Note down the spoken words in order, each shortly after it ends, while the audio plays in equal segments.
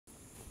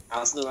I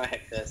also don't like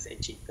hackers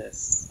and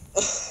cheaters.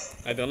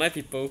 I don't like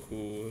people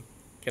who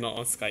cannot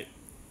on Skype.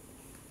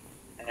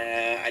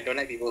 I don't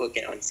like people who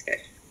can on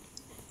Skype.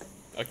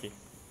 Okay.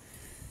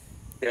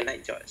 Don't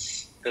like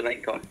George. Don't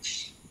like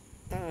George.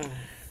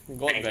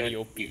 God very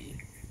OP.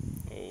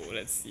 Oh,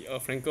 let's see. Oh,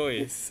 Franco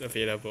is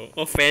available.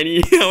 Oh,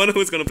 Fanny. I wonder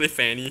who's gonna play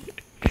Fanny.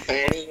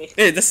 Fanny.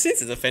 Hey,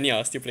 since it's a Fanny,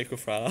 I'll still play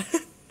Kufra.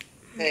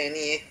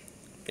 Fanny.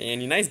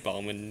 Fanny, nice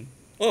Bauman.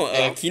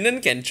 Oh,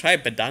 Keenan can try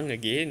Badang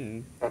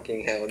again.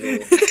 Fucking hell no.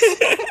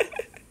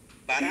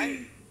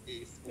 Badang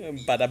is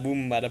Bada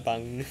boom, bada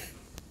bang.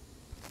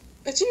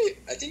 Actually,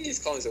 I think this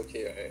count is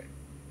okay,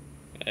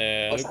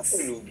 right? Looks...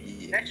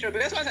 Ruby. That's true,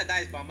 because once I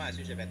die, Palmer, I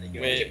switch a better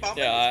game. Wait, Palmer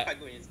yeah, is quite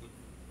good in this game.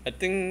 I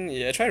think,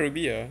 yeah, try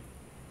Ruby,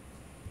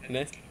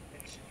 Nice.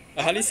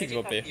 I hardly see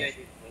people play.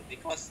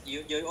 Because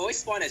you always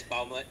spawn as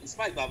Palmer. In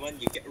spawn as Palmer,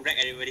 you get wreck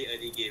everybody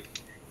early game.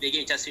 Late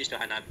game, just switch to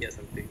Hanabi or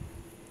something.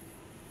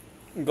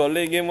 Got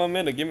late game one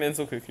man, the game ends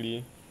so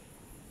quickly.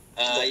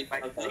 Late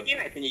game,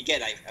 when you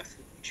get like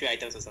 3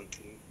 items or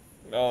something.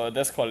 Oh,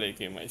 that's called late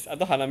game. I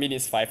thought Hanabi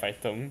needs 5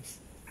 items.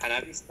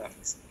 Hanabi stuff.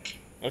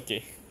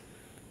 Okay.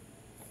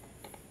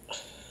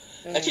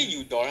 Actually,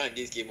 Eudora in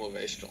this game were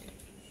very strong.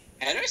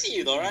 I never see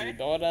Eudora.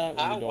 Eudora.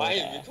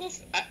 Why?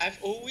 Because I've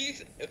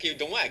always... Okay,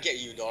 the moment I get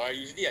Eudora,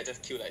 usually I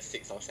just kill like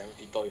 6 or 7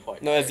 people before I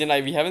No, as in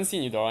like, we haven't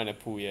seen Eudora in the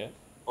pool yet.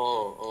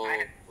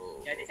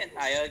 Yeah,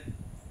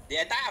 the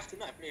entire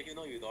afternoon I played with you,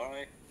 no Eudora,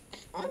 right?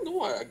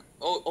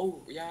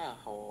 Yeah.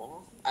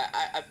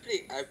 I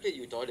played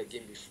Eudora the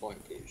game before I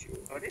played with you.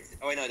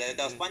 No, there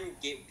was one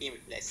game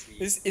with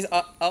Leslie.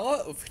 Are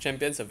all of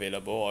champions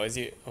available, or is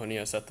it only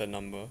a certain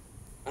number?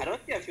 I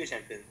don't think a few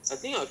champions. I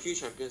think a few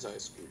champions are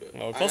excluded.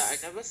 Oh, I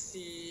never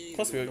see...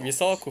 Because we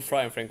saw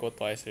Kufra and Franco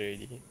twice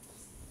already.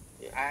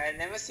 Yeah. I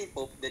never seen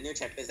the new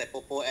champions like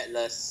Popo,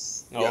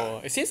 Atlas. Oh,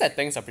 yeah. It seems like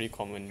tanks are pretty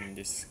common in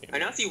this game. I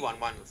never see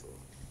 1-1 also.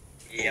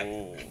 Yep.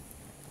 Oh.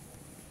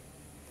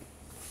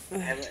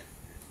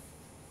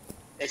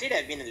 Actually,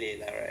 they've been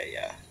late, right?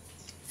 Yeah.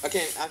 I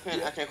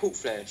can hook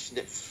flash.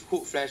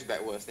 Hook flash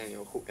backwards, then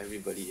you'll hook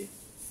everybody.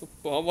 So,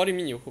 what do you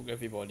mean you hook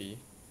everybody?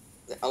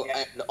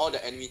 All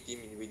the enemy team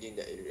within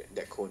that area,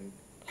 that cone.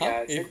 Huh?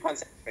 Yeah, same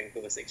concept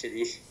Franco's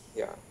actually.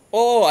 Yeah.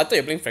 Oh, I thought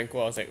you were playing Franco.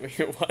 I was like, wait,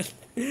 what?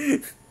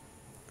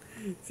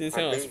 Since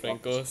when was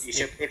Franco's? You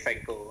should play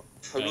Franco.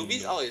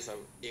 Ruby's out is a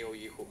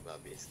AoE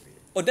hook basically.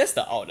 Oh, that's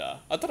the out I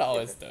thought the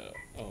out is the...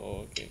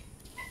 Oh, okay.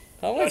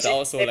 How was the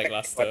out so like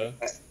laster?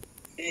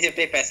 You need to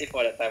play passive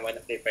all the time, why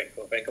not play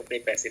Franco? Franco play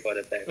passive all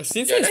the time. Oh,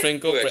 since when is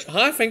Franco...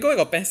 Franco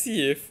got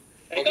passive?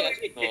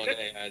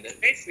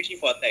 He's switching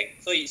for attack,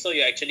 so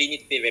you actually need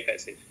to play very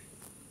passive.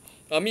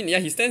 I mean, yeah,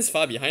 he stands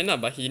far behind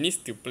but he needs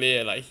to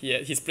play, like,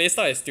 his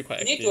playstyle is still quite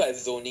active. You need to have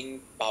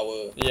zoning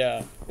power.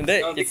 Yeah, and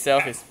that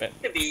itself is bad.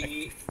 To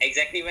be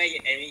exactly where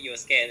you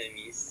scare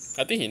enemies.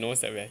 I think he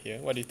knows that we're here.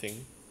 What do you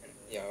think?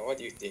 Yeah, what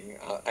do you think?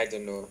 I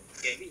don't know.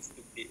 Yeah, it's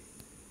stupid.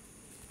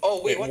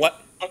 Oh, wait,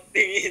 what?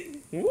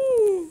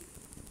 Woo!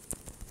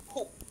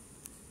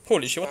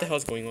 Holy shit, what the hell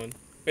is going on?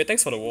 Wait,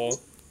 thanks for the wall.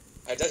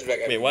 I just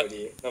wrecked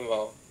everybody.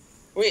 What?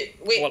 Wait,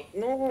 what?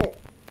 No,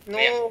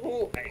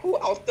 who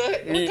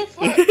outed? Me. What the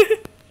fuck?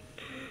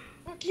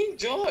 Fucking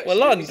George.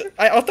 Well,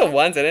 I outed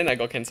once and then I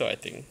got cancelled, I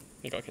think.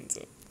 It got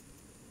cancelled.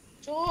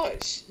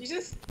 George,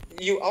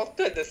 you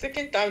outed the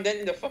second time,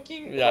 then the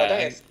fucking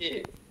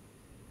escaped.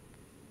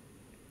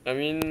 I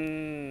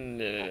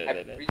mean...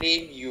 I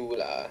blame you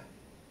lah.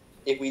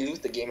 If we lose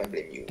the game, I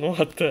blame you.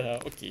 What the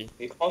hell? Okay.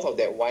 Because of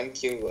that one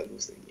kill, we will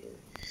lose the game.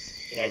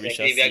 Yeah,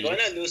 exactly. We are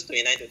gonna lose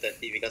 29 to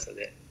 30 because of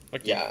that.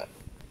 Okay. Yeah.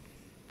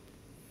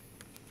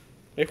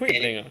 Wait, who are you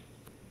playing?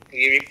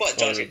 We report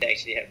George if that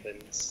actually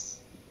happens.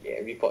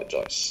 Yeah, report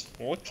George.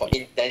 What? For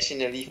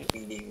intentionally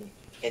feeding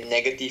a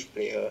negative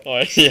player.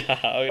 Oh yeah,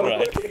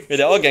 alright. Wait,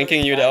 they're all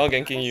ganking you,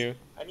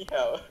 I need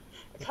help.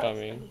 I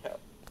need help.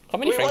 How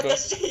Wait, many what the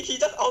Francos? shit? He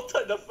just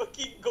outed the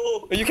fucking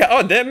goal. Oh, you can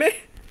out them, eh?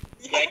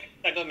 Yeah,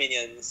 Franco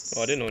minions.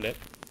 Oh, I didn't know that.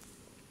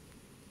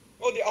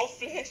 Oh, they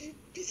outflashed.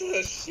 Pieces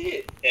of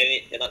shit.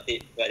 They're not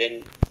dead, but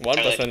then... One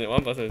person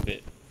is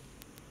dead.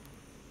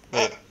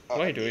 Wait,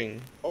 what are you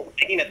doing? Oh,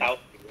 taking the tower.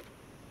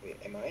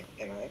 wait,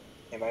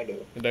 am I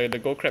though? The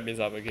gold crab is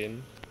up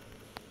again.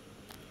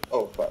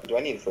 Oh, fuck. Do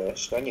I need to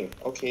flash?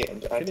 Okay,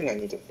 I think I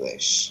need to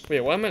flash.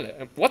 Wait, why am I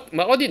like... What?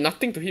 My ult did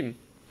nothing to him.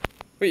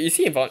 Wait, is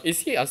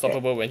he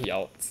unstoppable when he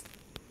outs?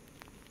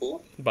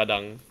 Who?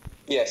 Badang.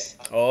 Yes.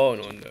 Oh,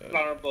 no wonder.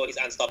 Vulnerable, he's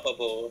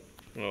unstoppable.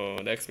 Oh,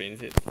 that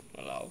explains it.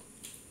 Wow.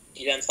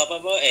 He's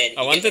unstoppable and...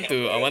 I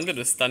wanted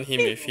to stun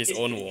him with his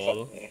own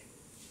wall. Okay.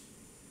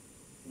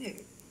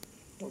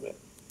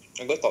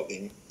 I'll go top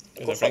lane.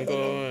 There's a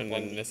Franco and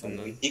then there's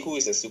another. See who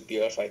is a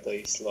superior fighter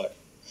is slot.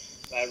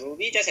 But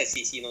Ruby just has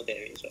CC, no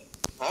damage, right?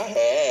 I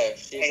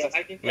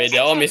have. Wait,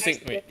 they're all missing.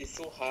 Wait. It's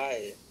so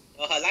high.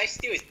 Oh, her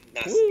lifesteal is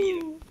nasty.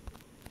 Woo.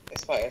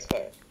 That's fine.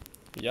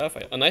 Yeah,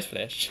 fine. A nice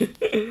flash.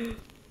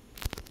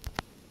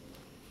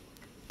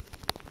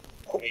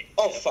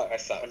 Oh fuck, I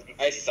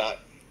suck.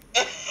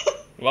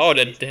 Wow,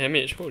 that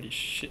damage. Holy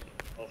shit.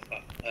 Oh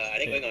fuck. Are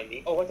they going on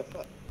me? Oh, what the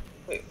fuck?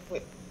 Wait.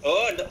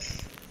 Oh no!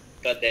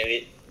 God damn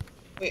it!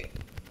 Wait,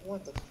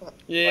 what the fuck?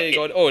 Yeah, Okay.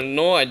 got. Oh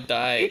no, I You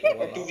died. can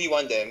Walao.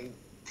 2v1 them,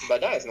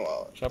 but that is not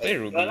out. Should I play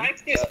Ruby? Your life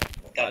still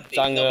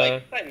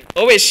Jungle.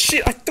 Oh wait,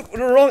 shit! I took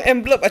the wrong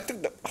emblem. I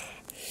took the.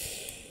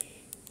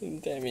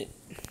 Damn it.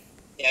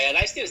 Yeah, your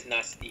life steal is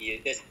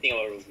nasty. That's the thing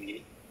about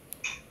Ruby.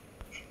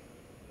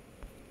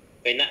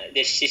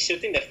 Wait, she's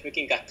shooting the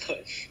freaking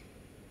Gatot.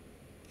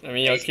 I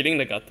mean, you're killing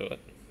the Gato.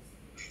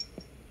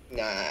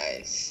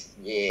 Nice.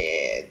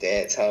 Yeah,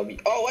 that's how we.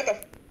 Oh, what the?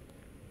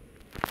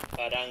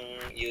 Parang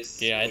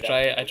use. Yeah, I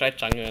try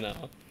jungle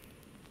now.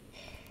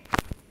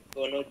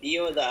 Kono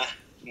Dio dah.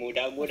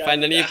 Muda.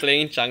 Finally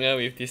playing jungle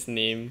with this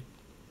name.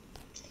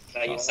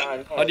 You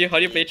suck. How do you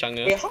play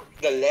jungle? Wait, how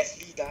did the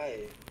Leslie die?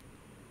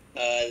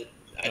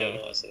 I don't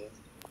know also.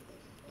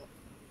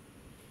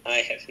 I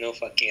have no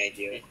fucking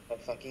idea. A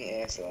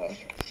fucking ass lah.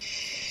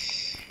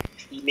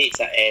 Teammates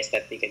are ass,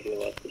 nothing can do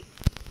about it.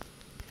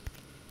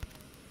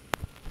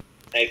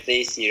 I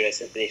play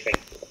serious, I play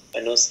Franco,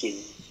 but no skin.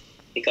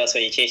 Because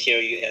when you change hero,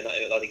 you are not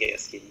allowed to get your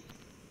skin.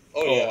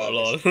 Oh, yeah.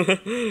 lol.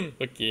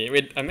 Okay,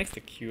 wait, I maxed the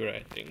Q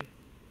right, I think.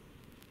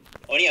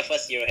 Only your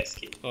first hero has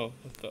skin. Oh,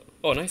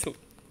 oh, nice hook.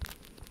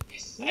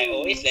 I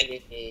always let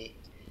it.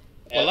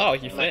 Walao,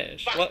 he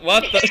flashed.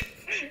 What the?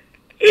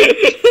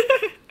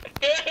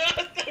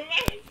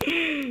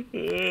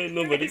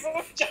 Nobody's. No,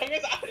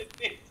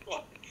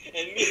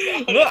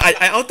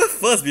 I outed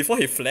first before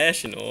he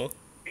flashed, you know.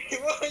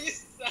 You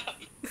suck.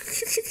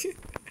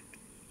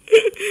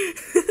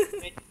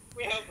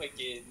 We help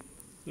again.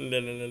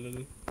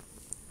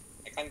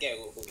 I can't get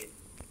a hook in.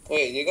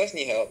 Wait, you guys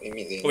need help in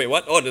mid lane. Wait,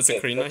 what? Oh, there's a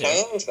Karina The here.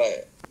 tunnel was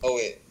like. Oh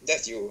wait,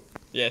 that's you.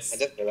 Yes, I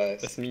just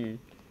realized. that's me.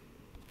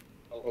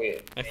 Oh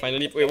wait. I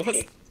finally. Wait, what?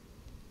 I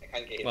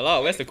can't get him.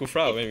 Walao, where's the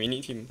Kufra when we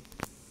need him?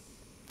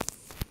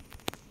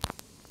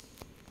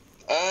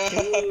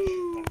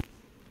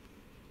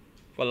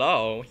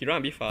 Walao, he run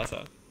a bit fast.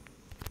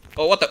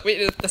 Oh, what the?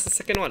 Wait, that's the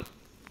second one.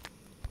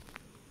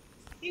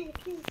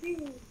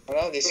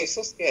 Wow, this is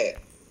so scared.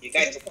 You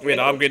guys. Wait,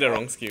 I upgraded the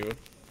wrong skill.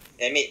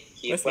 Damn it.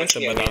 He Where's punched the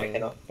me away, I Badang?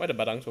 cannot. Why the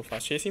Badang so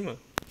fast? Chase him,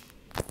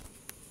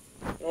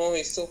 No,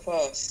 it's so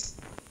fast.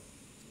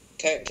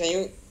 Can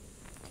you?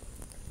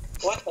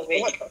 What the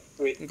way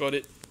What? Got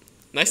it.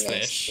 Nice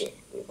Nice. flash.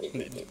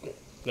 Good.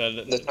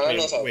 The tunnel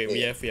knows how to wait, play.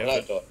 we I have.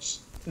 like dodge.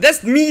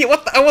 That's me!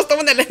 What the? I was the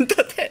one that landed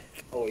that!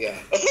 Oh yeah.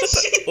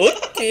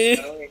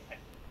 Okay!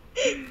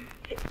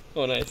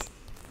 Oh, nice.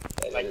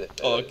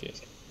 Oh, okay.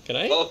 Can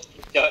I? Oh,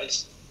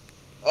 George.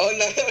 Oh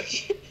no.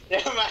 Okay.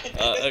 Never mind.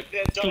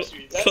 That's George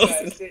Reed. That's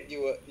why I said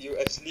you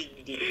actually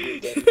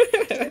did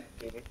that.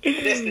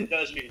 That's the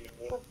George Reed.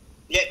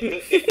 Get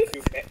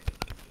you back.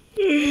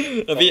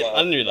 A bit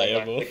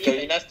unreliable.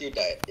 Karina still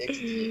died.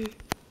 XD.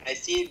 I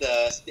see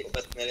the split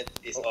personality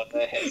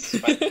disorder has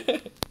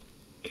spiked.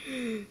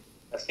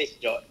 A fake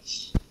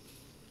George.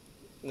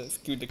 Let's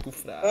kill the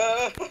Kufra.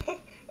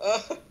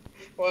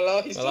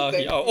 Walao, he's Walao, so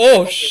he tanky. out.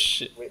 Oh,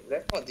 shit. Wait,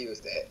 let's not deal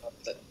with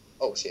that.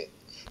 Oh shit.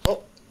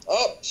 Oh,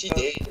 she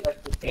did.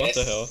 What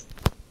the hell?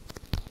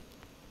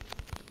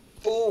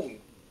 Boom.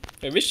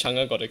 Wait, which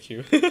Chang'e got a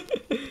kill?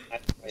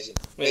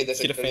 Wait, there's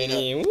kill a the Karina.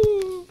 Fanny.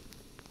 Woo!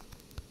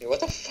 Wait, what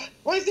the fuck?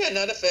 Why is there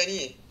another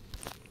Fanny?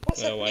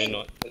 What's Well, why happening?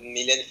 not? A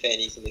million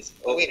fannies in this.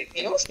 Oh wait,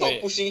 you know, stop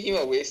Wait. pushing him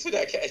away so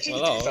that I can actually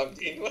Walao. do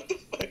something. What the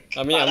fuck?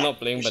 I mean, I'm not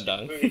playing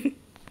Badang.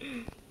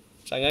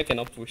 Chang'e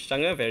cannot push.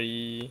 Chang'e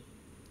very...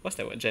 What's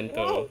that word?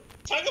 Gentle. Wow.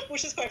 Chang'e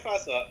pushes quite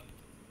fast, what?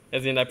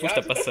 As in, I push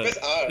the person. Press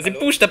R, As in,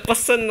 hello? push the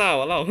person now,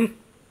 walao.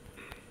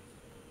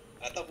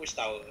 I thought push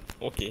tower.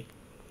 Okay.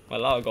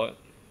 Walao, got...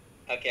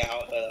 Okay,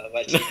 I'll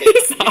but she can.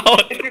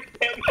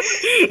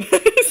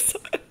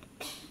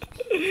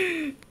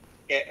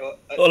 Okay,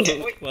 Oh,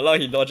 wait. walao,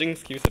 he dodging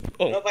skills.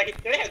 No, Oh, but he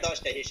couldn't have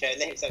dodged that. He should have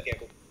let himself get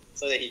hooked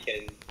so that he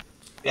can.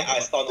 Yeah, I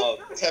stun off.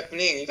 What's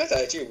happening? You guys are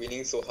actually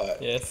winning so hard.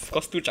 yes.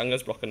 Cause two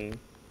Chang'es broken.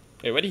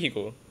 Wait, where did he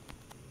go?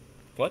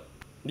 What?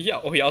 Did he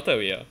out? Oh, he outed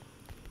away,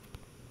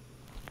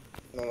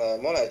 No lah,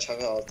 more like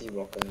Chang'e ulti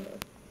broken lah.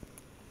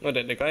 No,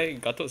 the guy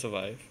Gatot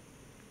survived.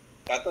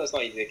 Gato is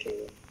not easy to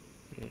kill.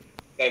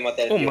 Got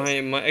immortality.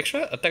 Oh, my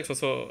extra attacks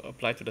also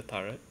apply to the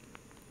turret.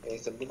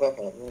 It's a big buff,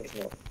 no, it's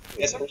not.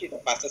 That's why she's the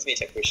fastest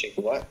mage at pushing.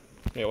 What?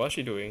 Wait, what's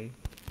she doing?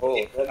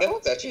 Oh, that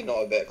was actually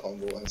not a bad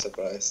combo, I'm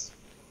surprised.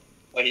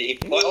 Oh, he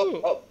What?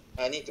 Oh,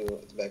 I need to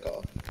back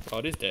off.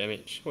 Oh, this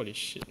damage. Holy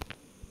shit.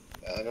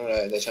 Yeah, I know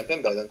right, the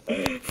champion balance.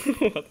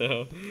 What the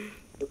hell?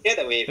 get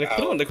the wave The out.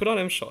 cooldown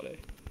damn short, eh.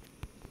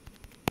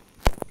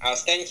 I'll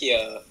stand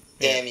here.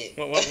 Damn it.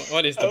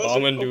 What is the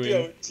barman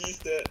doing? Cheese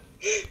that.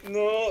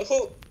 No,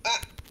 hold. Ah!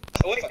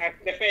 Oh, wait, I have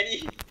the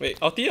fanny. Wait,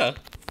 ulti ah?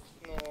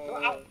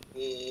 No.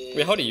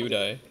 Wait, how did you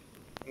die?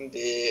 I'm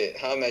dead.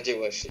 How magic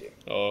was she?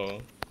 Oh.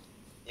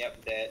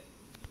 Yep, that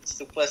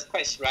super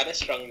quite rather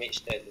strong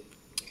mage then.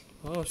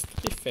 Oh,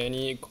 stupid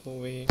Fanny, go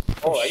away.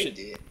 Oh, are you shit.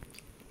 dead?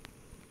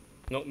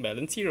 Nope,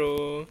 balance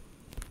 0.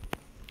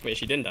 Wait,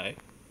 she didn't die.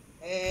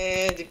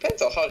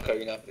 Depends on how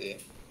Karina play.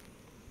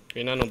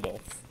 Reina no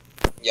balls.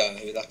 Yeah,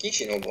 you're lucky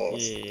she no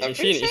balls. Yeah, I'm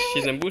pretty she's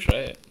sure. in bush,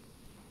 right?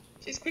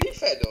 She's pretty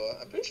fat though.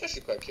 I'm pretty sure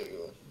she's quite cute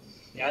though.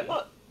 Yeah,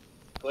 not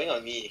going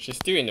on me. She's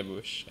still in the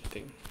bush, I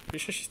think. Pretty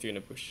sure she's still in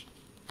the bush.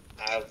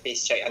 I'll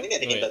face check. I think they're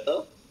taking Wait.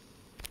 turtle.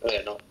 No,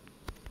 they're not.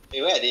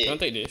 Wait, where are they? You want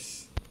to take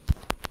this?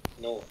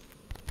 No.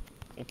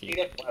 Okay.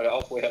 Take them for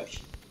off well.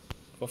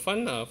 For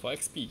fun for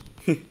XP.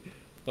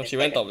 Oh, she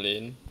went top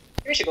lane.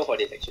 Maybe we should go for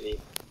this actually.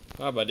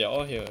 Ah, but they're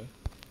all here.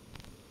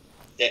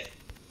 Yeah.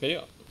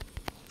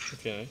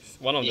 Okay, nice.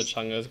 One of the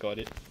chungers got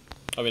it.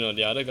 Oh wait, no,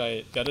 the other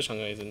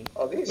chunger isn't.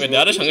 Oh, this Wait, the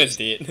other chunger is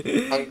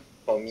dead.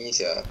 for me,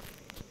 yeah.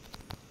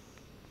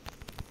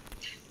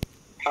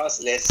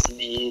 How's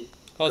Leslie?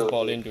 How's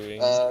Pauline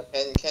doing?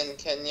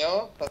 Can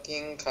y'all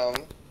fucking come?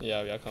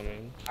 Yeah, we are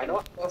coming. I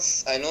know.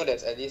 Because I know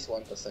there's at least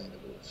one person in the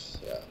booth.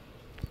 Yeah.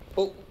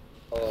 Hook.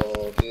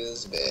 Oh,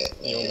 feels bad.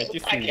 Yo, Man.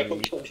 Matthew's I can't new.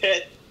 control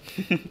that.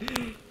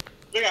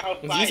 Look at how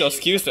far. Use your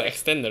skills to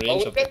extend the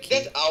range of the that's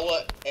key.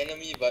 our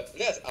enemy, but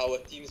that's our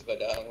team's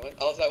badang.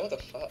 I was like, what the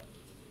fuck?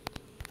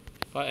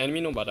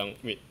 Enemy no badang.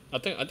 Wait, I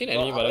think the No,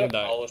 enemy badang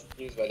died. our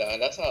team's badang.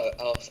 That's how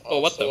I was. Oh,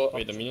 what the? so,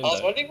 Wait, the minion I was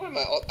died. wondering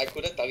why I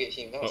couldn't target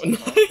him. That Oh, was like,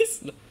 huh?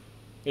 nice!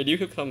 Wait, do you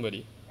hook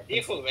somebody? I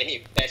think hook when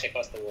he dash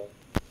across the wall.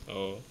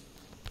 Oh.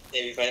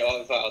 Then we find all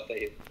before I alter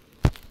him.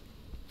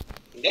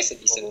 That's a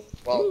decent.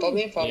 Wow, top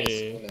lane farm Yeah.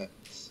 is so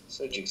nice.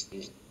 So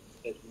juicy.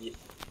 Yeah.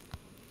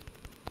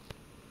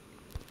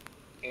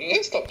 Can you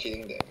guys stop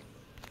killing them?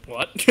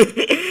 What?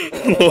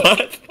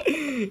 What?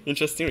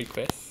 Interesting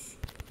request.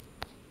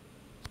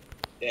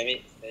 Damn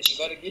it. You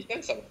gotta give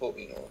them some hope,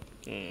 you know.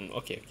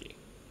 Okay.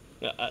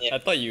 I Yeah.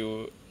 thought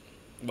you...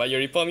 But you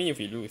report me if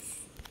we lose.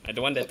 I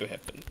don't want that to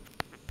happen.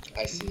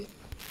 I see.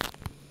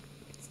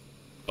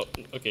 Oh,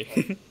 okay.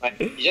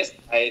 You just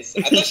I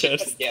thought she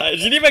was She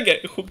didn't even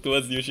get hooked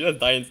towards you, she just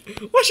died.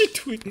 What's she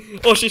doing?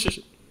 Oh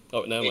shit.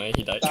 Oh, never mind,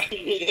 he died.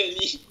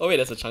 immediately. Oh wait,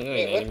 there's a chunger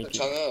Wait, in the where's enemy the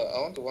team. chunger?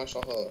 I want to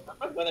one-shot her.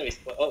 I'm gonna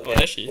respond. Oh, Oh,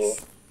 there she Oh. is.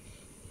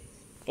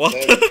 What?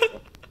 There we go.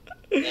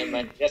 Never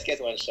mind. Just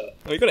get one shot.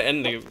 Are you gonna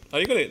end the... Are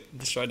you gonna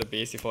destroy the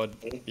base before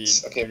we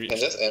Okay, we reach? can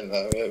just end.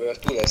 We have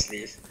two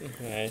Leslies.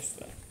 Nice.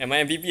 Am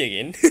I MVP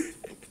again?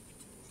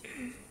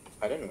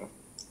 I don't know.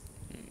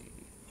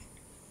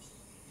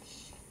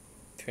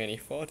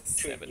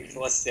 24-7.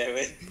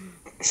 24/7.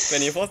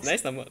 24,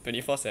 nice number.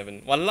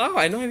 24-7. Walao,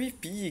 I know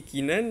MVP.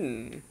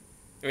 Keenan.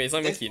 Wait, it's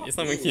not even Keenan. It's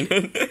not even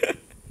Keenan.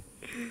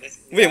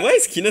 Wait, why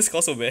is Keenan's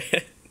score so bad?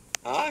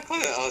 Cause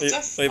I was Wait,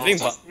 just, wait, I playing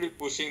was just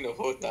pushing the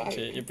whole time.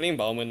 Okay, you're playing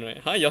Bauman, right?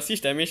 Huh? Your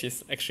siege damage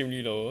is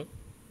extremely low.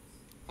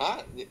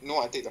 Huh?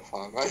 No, I take the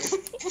farm. I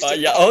don't push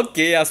Yeah,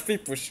 okay, I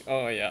split push.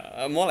 Oh,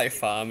 yeah. More like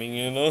farming,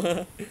 you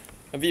know?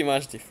 A bit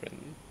much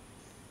different.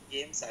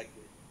 Games are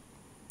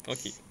good.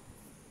 Okay.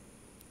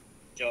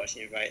 George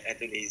invite. I'm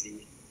too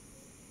lazy.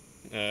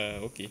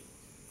 Okay.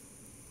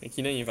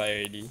 Keenan invite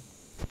already.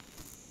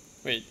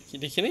 Wait,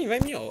 did Keenan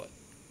invite me or what?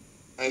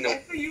 I know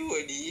for you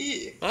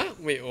already. Huh?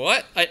 Wait,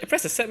 what? I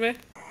pressed accept, man.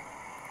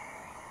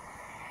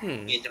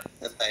 Okay, George,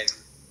 that time.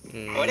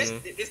 Hmm. Oh,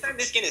 this time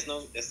this game is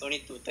there's only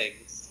 2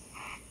 tanks.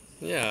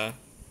 Yeah.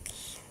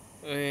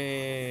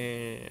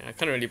 I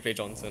can't really play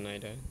Johnson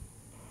either.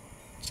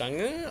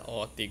 Jungle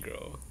or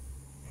Tigro?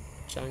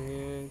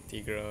 Jungle,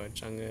 Tigro.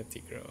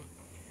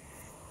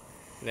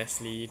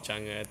 Leslie,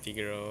 Jungle,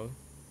 Tigro.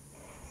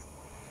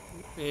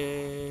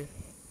 Play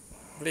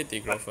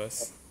Tigro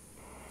first.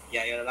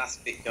 Yeah, you're the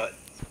last pick, George.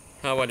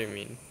 Huh, what do you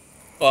mean?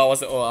 Oh,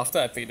 after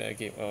I picked the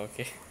game. Oh,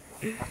 okay.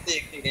 After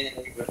you click, then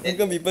you go. How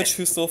come people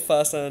choose so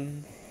fast,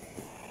 one?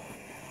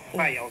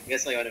 Quite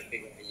obvious what you want to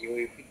pick.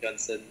 You pick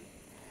Johnson.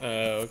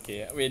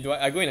 Okay. Wait,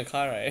 I go in a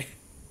car, right?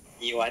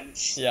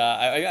 E1.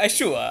 Yeah, I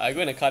should. I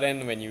go in a car,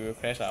 then when you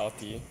crash, I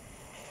ulti.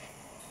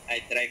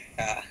 I drive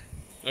car.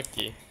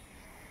 Okay.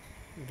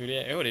 Do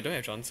they? Oh, they don't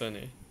have Johnson,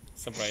 eh?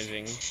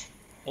 Surprising.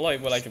 A lot of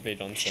people like to play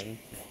Johnson.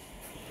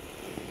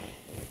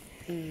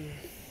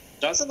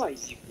 Johnson not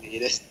easy to play.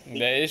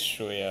 That is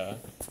true, yeah.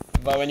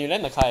 But when you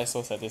land the car, it's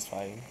so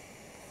satisfying.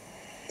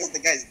 Because the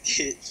guy is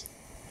dead.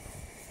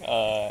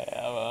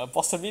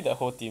 Possibly the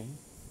whole team.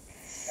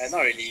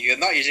 Not really. You're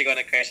not usually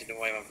gonna crash into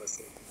more than one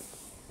person.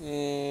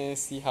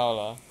 See how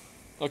lah.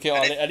 Okay, or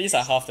at least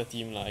like half the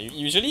team lah.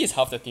 Usually it's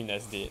half the team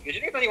that's dead.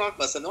 Usually it's only one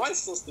person. No one's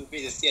so stupid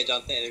to see a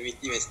Johnson enemy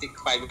team and stick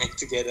 5 men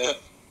together.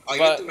 Or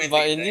even 2 men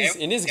But together.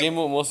 in this game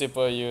mode, most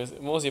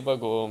people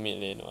go mid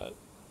lane. What?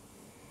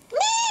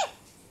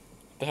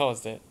 The hell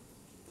was that?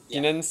 Yeah.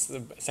 Keenan's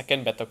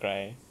second battle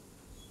cry.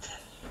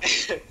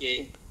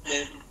 Okay.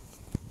 Then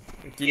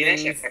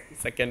Keenan's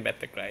second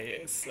battle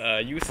cry is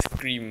use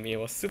scream. It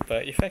was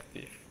super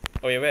effective.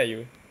 Oh wait, where are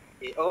you?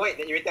 oh wait,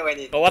 the irritant went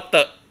in. Oh, what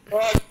the?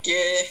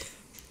 Okay.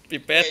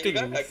 Prepare Hey, to you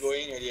guys are lose.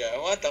 going already.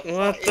 What the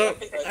What fuck?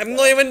 the? I'm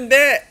not even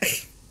there.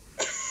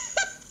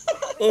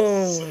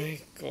 Oh my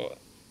god.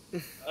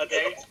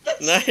 Okay.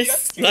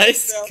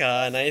 Nice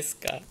car.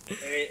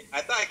 Wait,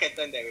 I thought I can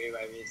turn that way,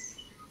 but I missed.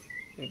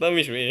 Turn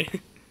which way?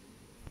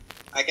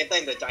 I can turn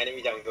in the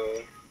enemy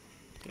jungle.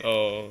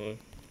 Oh.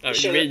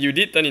 Sure. Wait, you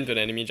did turn into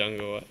the enemy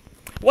jungle.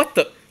 What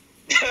the?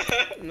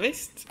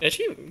 Nice.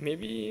 Actually,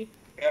 maybe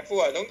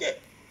Careful, I don't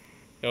get.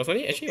 there was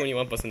only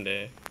one person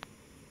there.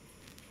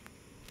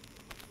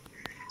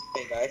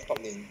 Hey guys, top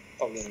lane.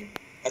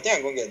 I think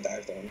I'm gonna get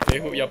dived on.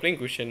 Wait, you're playing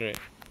Gushen, right?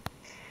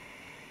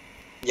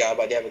 Yeah,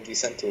 but they have a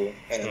Gison too,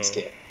 and I'm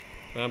scared.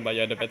 But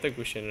you're the better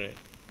Gushen, right?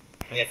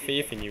 I have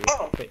faith in you.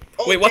 Oh!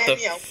 Wait, what the? Damn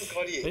it, I almost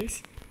got it.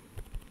 Nice.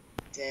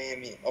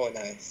 Damn it. Oh,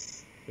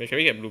 nice. Wait, can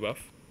we get blue buff?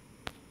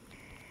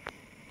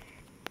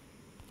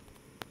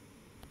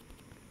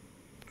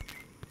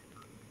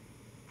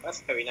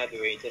 What's Karina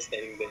doing? Just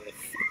standing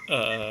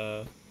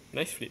there.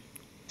 Nice flip.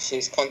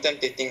 She's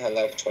contemplating her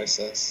life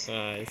choices.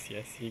 Nice,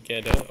 yes. You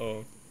get the.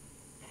 Oh.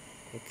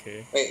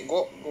 Okay. Wait,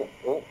 go.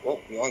 Oh,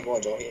 you want to go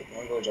on draw here?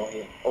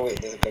 Oh,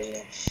 wait, there's a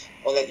Karina.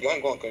 Oh, like, you want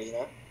to go on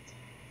Karina?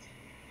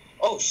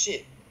 Oh,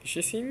 shit. Did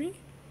she see me?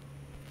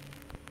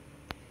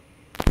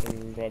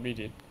 Probably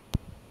did.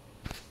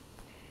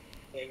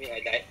 Maybe I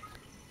died.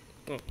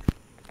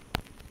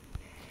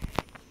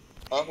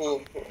 Oh.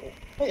 Who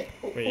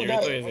Wait,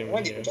 died? Rito is Why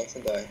in did here.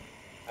 Johnson die?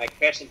 I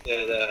crashed into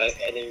the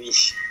enemy.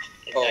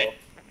 And died.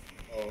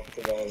 Oh,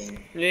 goodbye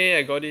then. Yeah,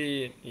 I got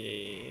it.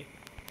 Yay.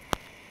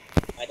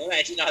 I don't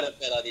actually know how to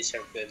play all these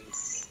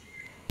champions.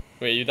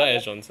 Wait, you died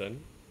as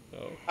Johnson?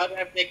 Oh. How do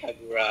I play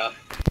Kagura?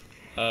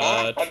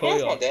 Throw Kagura's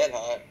your. not that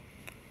hard.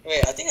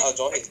 Wait, I think I'll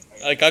draw his.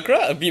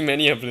 Kagura a bit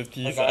many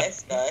abilities.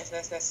 Guys,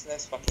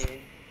 let's fucking.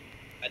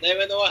 I don't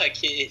even know what her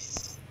kit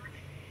is.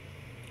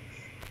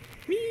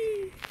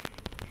 Whee!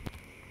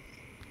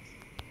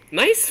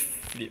 Nice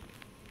flip.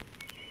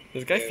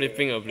 This guy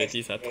flipping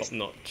abilities are top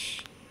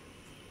notch.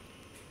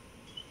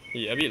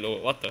 He a bit low.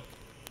 What the?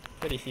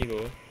 Where did he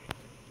go?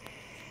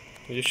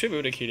 You should be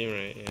able to kill him,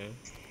 right?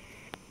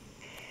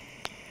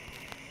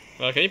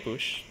 Yeah. Can you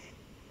push?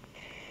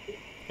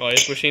 Oh, you're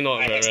pushing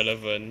not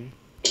relevant.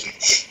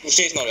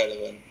 Pushing is not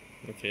relevant.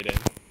 Okay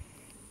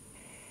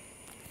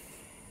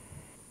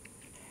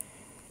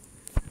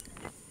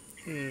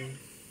then.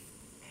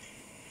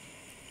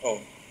 Oh.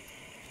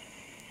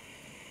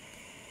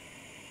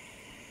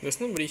 There's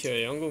nobody here.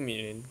 You want to go mid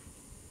lane?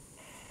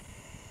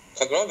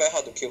 Kagura very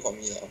hard to kill for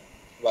me lah.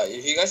 But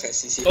if you guys can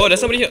CC. Oh, there's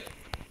somebody here.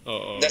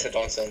 Oh. That's a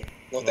Johnson.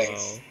 No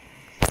thanks.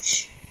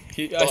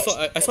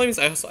 Wow. I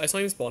saw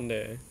him spawn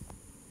there.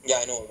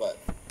 Yeah, I know, but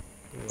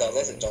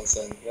that's a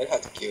Johnson. Very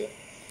hard to kill.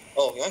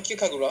 Oh, you want to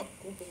kill Kagura?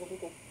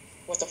 Go.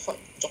 What the fuck?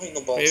 Join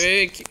no balls.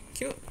 Wait,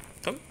 kill.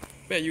 Come.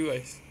 Where are you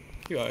guys?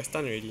 You are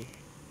stunned already.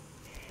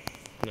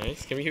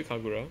 Nice. Can we kill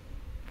Kagura?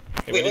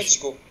 Wait, where did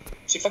she go?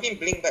 She fucking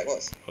blinked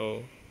backwards.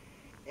 Oh.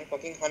 Then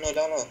fucking hunt her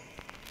down lah.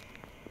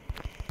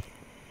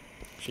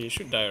 She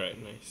should die, right?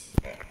 Nice.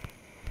 Yeah.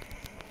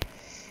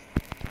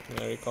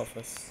 I recall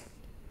first.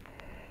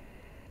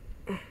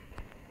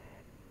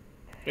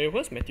 Wait,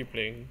 what's Matthew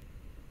playing?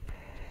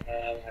 I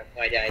have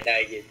no idea, I die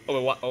again. Oh,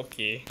 wait, what?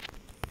 Okay.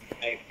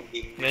 I'm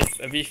feeding. Nice,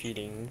 a bit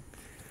feeling.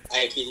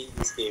 I'm feeding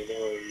this game,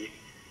 don't worry.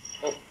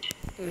 Oh.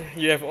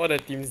 You have all the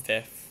team's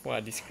death. What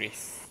a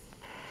disgrace.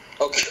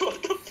 Okay,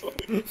 what the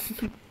fuck?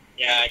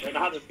 Yeah, I don't know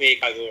how to play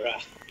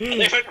Kagura. I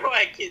never know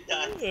I kid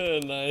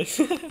that. Nice.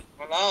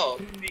 Walao.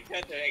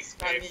 Because the Funny,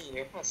 experiment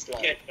you must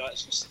like. get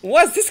dodged.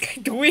 What's this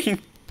guy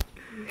doing?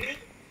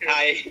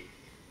 Hi.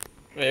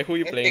 Wait, who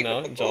you playing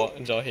now?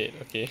 Jawhead,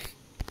 okay.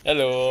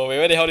 Hello, wait,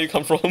 where the hell do you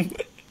come from?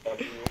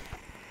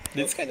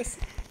 This kind of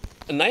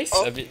nice,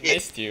 a bit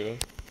nice to you.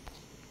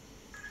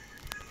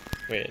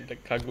 Wait, the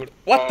Kagura.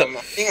 What the?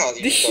 I think I'll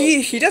Did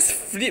he just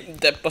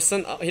flip that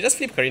person out? He just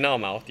flipped Karina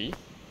on my ulti?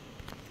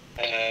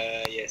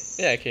 Yes.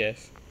 Yeah, okay,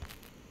 yes.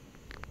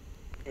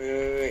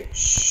 Wait.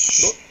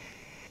 Shh.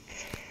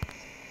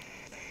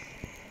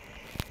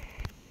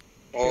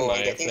 Oh, My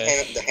I'm getting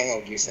flash. the hang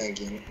of Gibson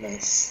again.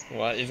 Nice.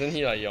 What? Isn't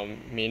he like your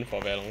main for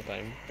a very long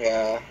time?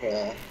 Yeah.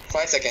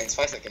 5 seconds.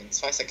 5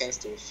 seconds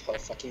to her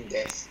fucking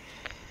death.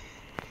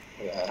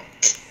 Yeah. 5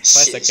 Shit,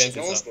 seconds she is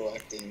knows up. the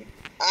acting.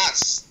 Ah!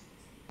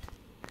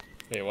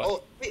 Wait, what?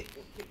 Oh, wait,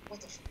 what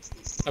the fuck is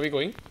this? Are we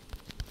going?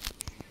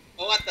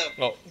 Oh, what the?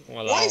 Oh,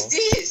 walao. What is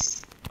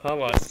this? Huh,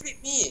 what?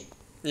 Flip me!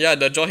 Yeah,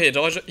 the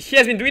Jawhead. He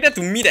has been doing that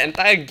to me the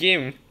entire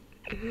game.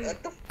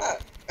 What the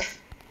fuck?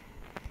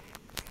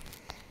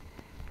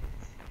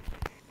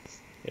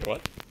 Wait,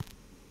 what?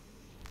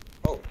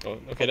 Oh. Oh,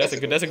 okay, that's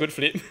a good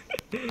flip.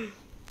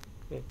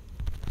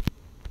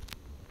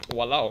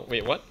 Walao.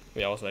 Wait, what?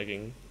 Wait, I was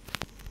lagging.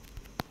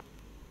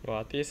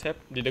 What is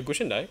did the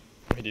Gushen die?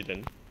 Oh, he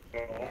didn't. No,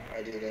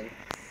 I didn't.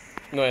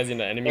 No, as in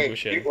the enemy Wait,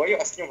 Gushen. why are you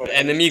asking about The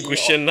enemy team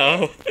Gushen or-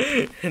 now.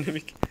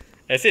 Enemy.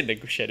 I said the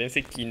Gushen, I didn't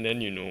say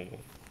Keenan, you know.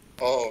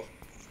 Oh.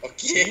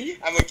 Okay.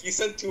 I'm a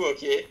Gibson too,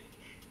 okay?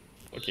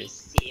 Okay.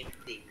 Same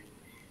thing.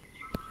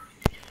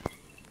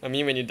 I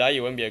mean, when you die,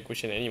 you won't be a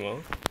Gushen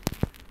anymore.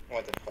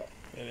 What the fuck?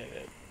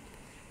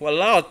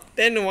 Walao,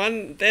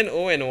 10-1,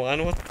 10-0 and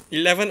 1, what?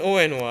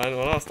 11-0 and 1,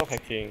 walao, stop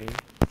hacking.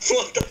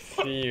 What the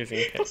fuck? See using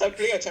hack. Because I'm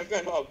playing a champion,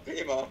 I know how to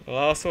play, ma.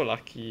 Walao, so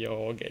lucky,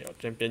 you'll get your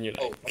champion you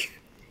like. Oh.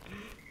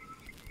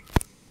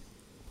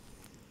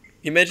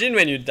 Imagine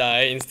when you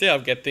die, instead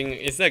of getting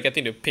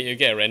to pick, you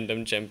get a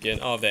random champion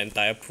out of the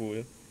entire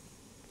pool.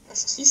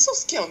 He's so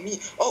scared of me.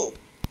 Oh!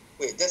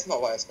 Wait, that's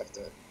not what I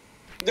expected.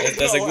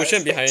 There's a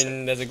cushion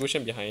behind. There's a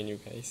cushion behind you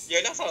guys. Yeah,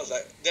 that's how I was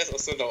like. That's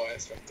also not what I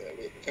expected.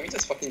 Wait, can we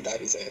just fucking dive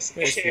his ass?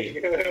 Where is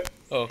he?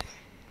 Oh.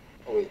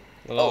 Oh wait.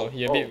 Hello,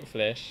 he a bit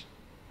flash.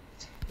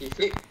 He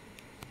flipped.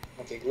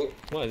 Okay, good.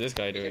 What is this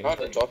guy Okay, doing? now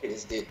the jaw hit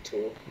is dead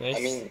too. Nice. I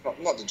mean,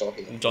 not the jaw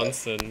hit.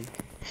 Johnson.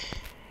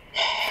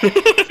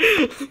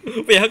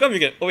 Wait, how come you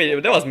get? Oh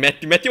wait, that was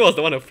Matthew. Matthew was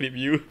the one who flipped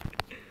you.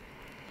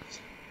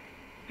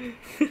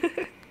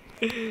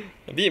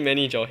 A bit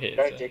many jaw hits.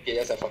 Right, JK,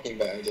 that's a fucking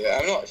bad idea.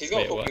 I'm not. He's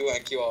gonna Wait, hook what? you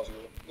and kill all of you.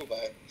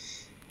 Goodbye.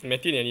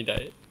 Matthew nearly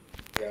died.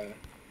 Yeah.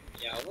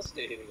 Yeah, I almost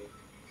did him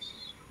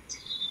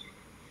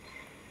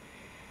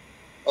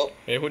though.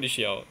 Wait, who did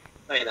she out?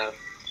 Not enough.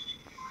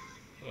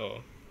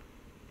 Oh.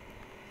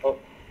 Oh.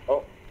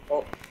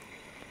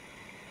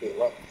 Wait,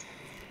 what?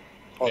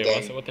 Oh, Wait,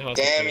 damn. what the hell?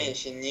 Damn it,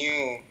 she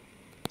knew.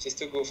 She's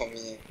too good for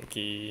me.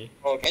 Okay.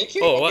 Oh, can you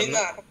kill Oh, Robin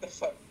what? lah? What the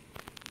fuck?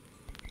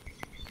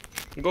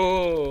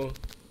 Go.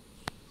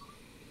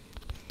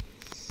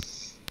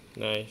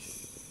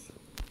 Nice.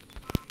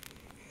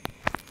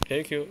 Can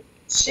you kill?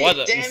 Shit, What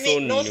the- damn so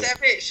it, no noob.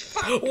 savage.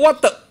 Fuck.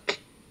 What the?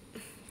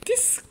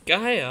 This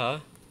guy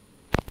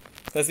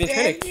has been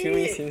trying to Damn kill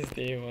me it. since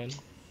day one.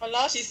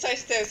 Walao, she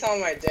sidestepped some of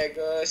my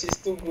dagger. She's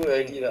too good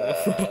already lah.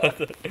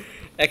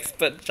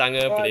 Expert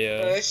jungle What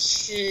player. the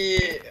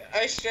shit?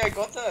 I should have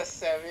gotten a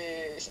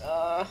savage.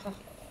 So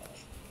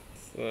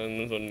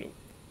noob.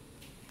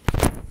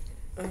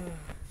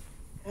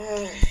 At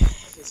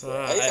least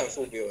I'm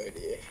full build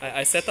already.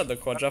 I set up the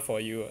quadra for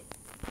you.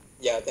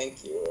 Yeah,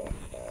 thank you.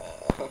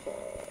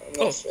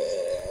 Not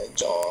fair,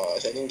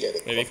 Josh. I didn't get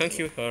it. Wait, we can't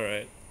kill her,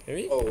 right?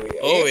 Maybe? Oh wait,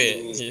 Oh, I guess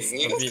wait, losing. he's You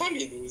a guys bit- can't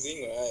be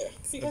losing, right?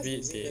 He's You a guys bit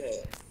losing dead.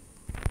 there.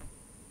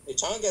 Wait,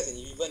 Changa gets an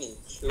even in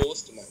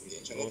close to my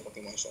range. I'm gonna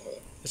fucking one shot her.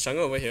 There's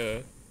jungle over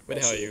here. Where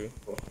the hell are shit. you?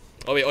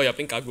 Oh wait, you're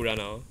playing Kagura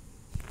now.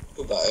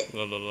 Goodbye.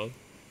 Lol.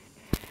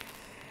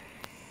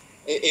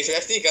 If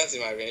Lefty guns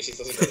in my range, she's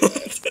also gonna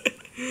die.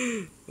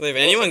 So if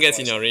anyone gets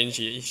in your range,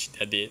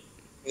 they're dead.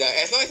 Yeah,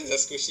 as long as it's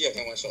a squishy, I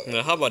can one shot her.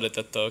 Now, how about the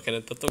turtle? Can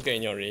the turtle get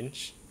in your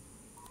range?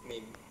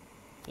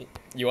 Maybe.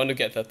 You want to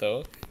get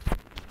turtle?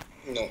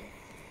 No.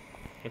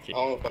 Okay. I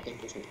want to fucking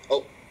push me.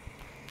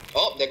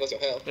 Oh, there goes your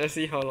health. Let's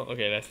see how long.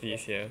 Okay, Leslie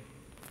is here.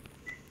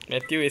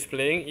 Matthew is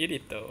playing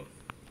Irito.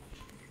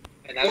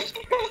 And I'm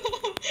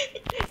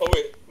Oh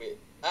wait.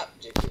 Up,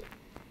 JK.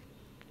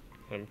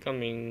 I'm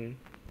coming.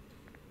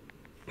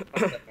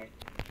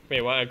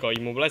 Wait, what? I got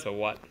immobilized or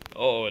what?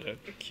 Oh, the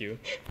Q.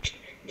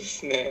 The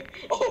snare.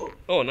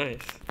 Oh, nice.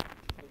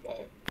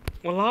 Goodbye.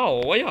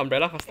 Walao, why your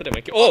umbrella faster than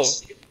my Q? Oh!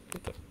 shit.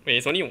 What the- Wait,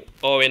 it's only.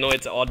 Oh, wait, no,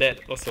 it's all that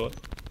also.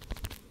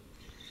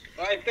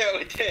 I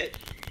felt dead.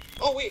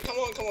 Oh wait, come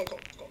on,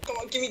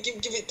 give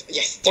it.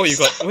 Yes. Oh, you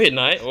got. Wait,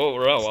 nice. Oh,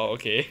 wow,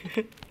 okay.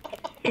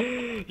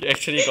 You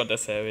actually got the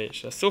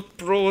savage. That's so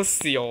pro,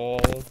 y'all.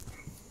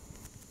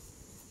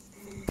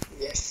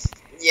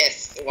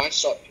 Yes. One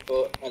shot,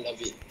 people. I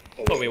love it.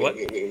 Oh, wait, what?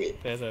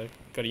 Wait. There's a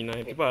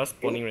 39. People are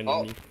spawning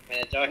randomly.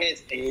 When the jaw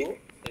hits, You?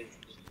 Wait,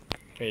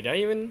 did I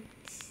even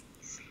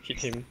hit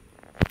him?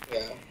 Yeah.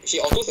 If she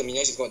autos the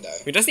minion, she's gonna die.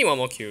 We just need one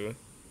more kill.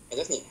 I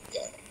just need.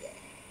 Yeah.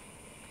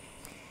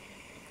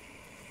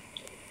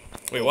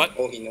 Wait, what?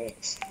 Oh, he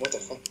knows. What the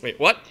fuck? Wait,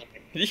 what?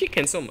 Did he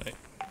cancel my...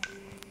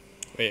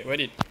 Wait, where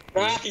did...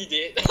 He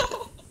did.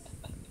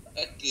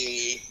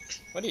 okay.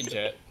 What did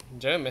Jared?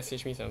 Jared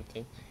messaged me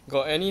something.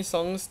 Got any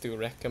songs to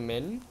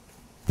recommend?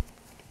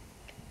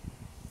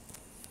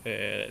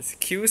 It's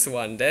Q's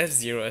 1, death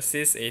 0,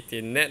 assist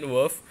 18, net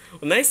worth.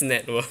 Oh, nice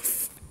net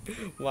worth.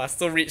 Wow,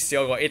 so rich,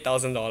 y'all got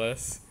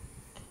 $8,000.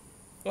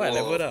 Oh, I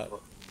leveled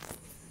up.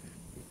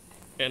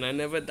 And I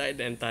never died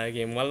the entire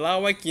game.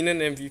 Walao, why Keenan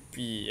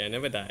MVP? I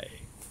never die.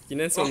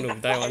 Keenan so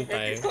noob, die one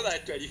time. It's got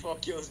like 24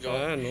 kills,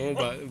 John. No,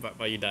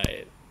 but you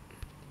died.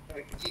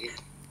 Okay.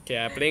 Okay,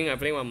 I'm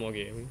playing one more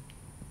game.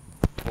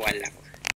 Voila.